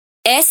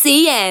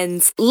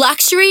SEN's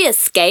Luxury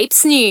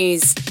Escapes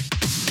News.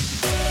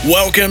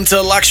 Welcome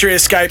to Luxury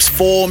Escapes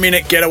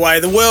 4-Minute Getaway,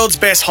 the world's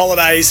best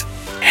holidays,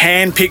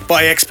 handpicked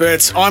by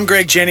experts. I'm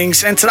Greg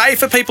Jennings, and today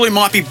for people who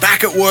might be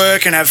back at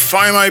work and have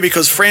FOMO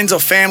because friends or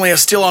family are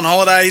still on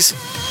holidays,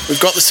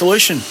 we've got the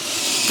solution.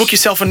 Book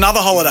yourself another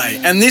holiday.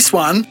 And this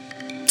one,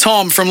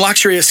 Tom from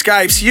Luxury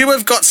Escapes, you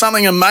have got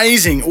something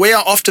amazing. We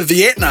are off to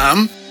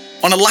Vietnam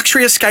on a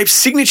Luxury Escapes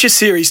Signature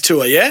Series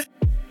tour, yeah?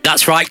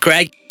 That's right,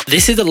 Greg.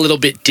 This is a little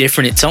bit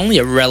different. It's only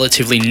a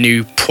relatively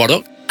new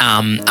product,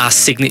 our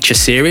Signature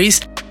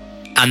Series.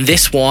 And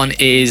this one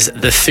is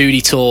the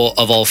foodie tour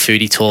of all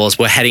foodie tours.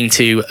 We're heading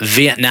to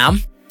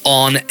Vietnam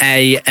on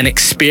an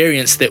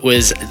experience that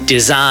was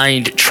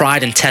designed,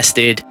 tried and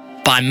tested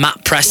by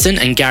Matt Preston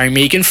and Gary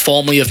Mehigan,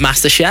 formerly of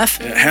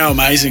MasterChef. Yeah, how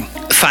amazing.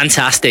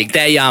 Fantastic.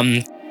 They,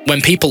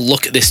 when people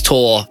look at this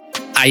tour,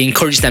 I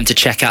encourage them to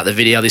check out the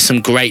video. There's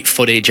some great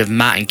footage of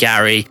Matt and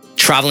Gary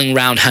traveling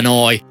around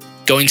Hanoi,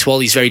 going to all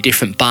these very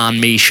different banh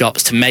mi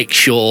shops to make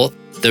sure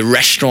the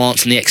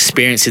restaurants and the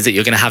experiences that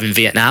you're going to have in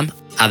Vietnam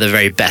are the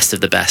very best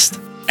of the best.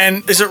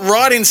 And is it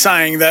right in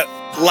saying that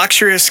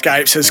Luxury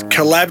Escapes has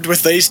collabed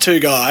with these two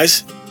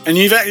guys and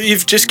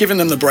you've just given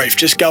them the brief,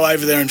 just go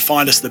over there and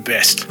find us the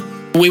best?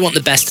 We want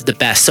the best of the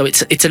best. So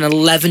it's an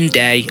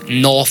 11-day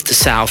north to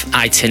south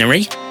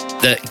itinerary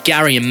that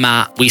Gary and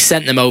Matt, we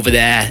sent them over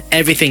there.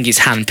 Everything is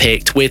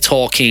handpicked. We're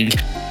talking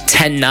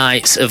 10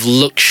 nights of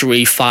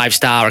luxury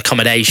 5-star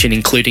accommodation,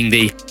 including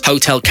the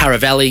Hotel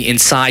Caravelle in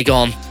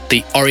Saigon,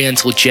 the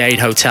Oriental Jade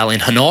Hotel in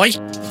Hanoi,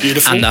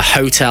 Beautiful. and the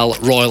Hotel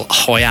Royal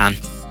Hoi An.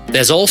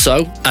 There's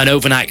also an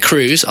overnight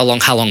cruise along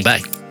Halong Bay.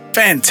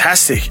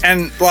 Fantastic.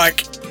 And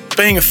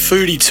being a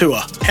foodie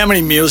tour, how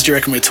many meals do you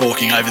reckon we're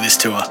talking over this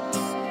tour?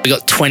 We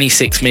got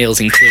 26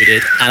 meals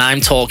included, and I'm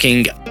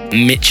talking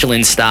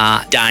Michelin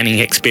star dining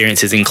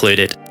experiences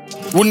included.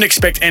 Wouldn't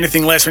expect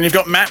anything less when you've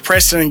got Matt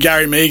Preston and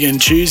Gary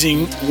Mehigan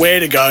choosing where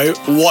to go,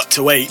 what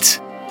to eat.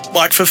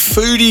 For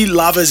foodie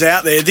lovers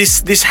out there,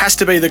 this has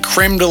to be the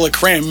creme de la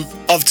creme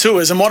of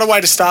tours, and what a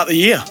way to start the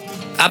year.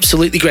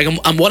 Absolutely, Greg.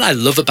 And what I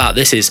love about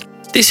this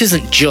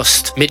isn't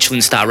just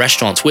Michelin star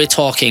restaurants. We're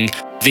talking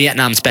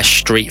Vietnam's best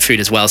street food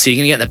as well. So you're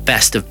going to get the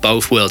best of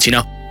both worlds. You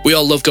know, we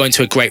all love going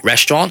to a great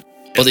restaurant,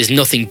 but there's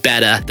nothing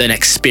better than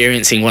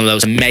experiencing one of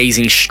those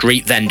amazing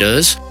street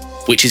vendors,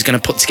 which is going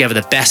to put together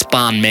the best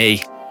banh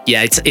mi.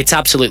 Yeah, it's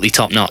absolutely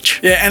top notch.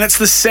 Yeah, and it's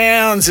the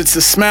sounds, it's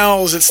the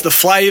smells, it's the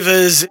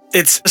flavours,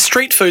 it's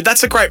street food.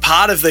 That's a great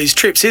part of these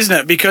trips, isn't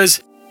it? Because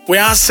we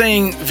are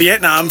seeing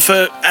Vietnam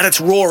at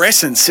its raw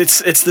essence.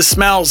 It's the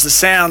smells, the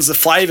sounds, the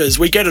flavours.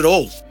 We get it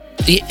all.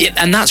 Yeah,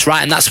 and that's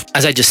right. And that's,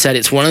 as I just said,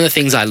 it's one of the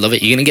things I love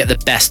it. You're going to get the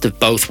best of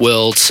both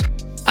worlds.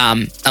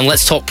 And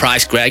let's talk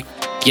price, Greg.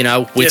 You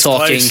know, we're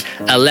talking please.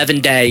 11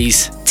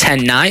 days,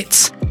 10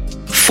 nights,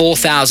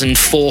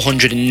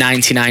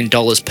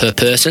 $4,499 per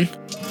person.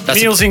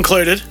 Meals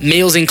included.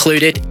 Meals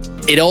included.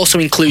 It also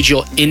includes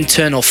your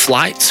internal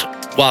flights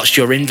whilst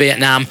you're in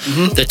Vietnam.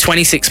 Mm-hmm. The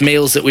 26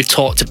 meals that we've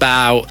talked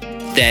about,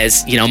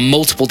 there's,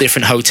 multiple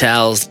different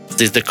hotels.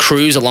 There's the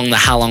cruise along the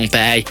Halong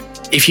Bay.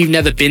 If you've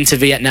never been to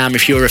Vietnam,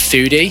 if you're a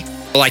foodie,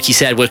 like you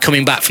said, we're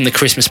coming back from the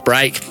Christmas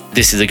break.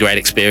 This is a great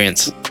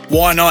experience.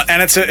 Why not?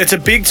 And it's a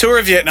big tour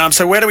of Vietnam.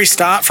 So where do we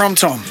start from,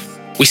 Tom?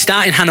 We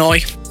start in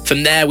Hanoi.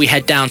 From there, we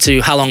head down to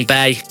Halong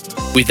Bay.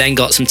 We've then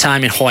got some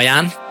time in Hoi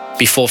An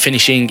before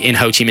finishing in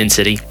Ho Chi Minh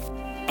City.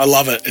 I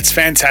love it. It's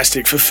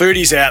fantastic. For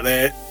foodies out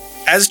there,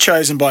 as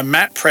chosen by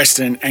Matt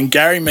Preston and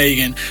Gary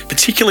Mehigan,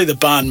 particularly the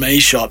banh mi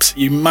shops,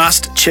 you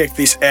must check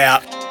this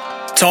out.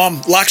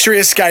 Tom, Luxury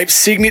Escapes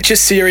Signature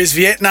Series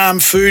Vietnam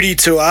Foodie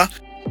Tour.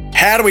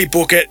 How do we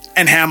book it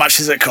and how much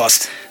does it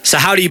cost? So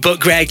how do you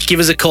book, Greg? Give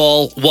us a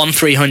call,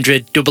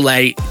 1300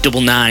 88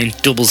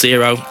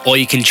 9900, or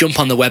you can jump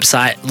on the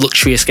website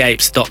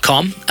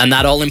luxuryescapes.com, and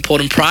that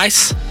all-important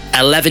price,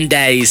 11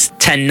 days,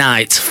 10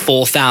 nights,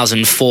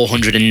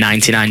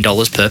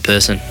 $4,499 per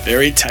person.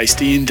 Very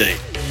tasty indeed.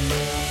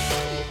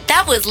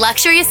 That was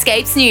Luxury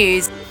Escapes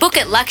News. Book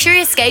at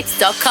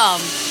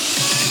luxuryescapes.com.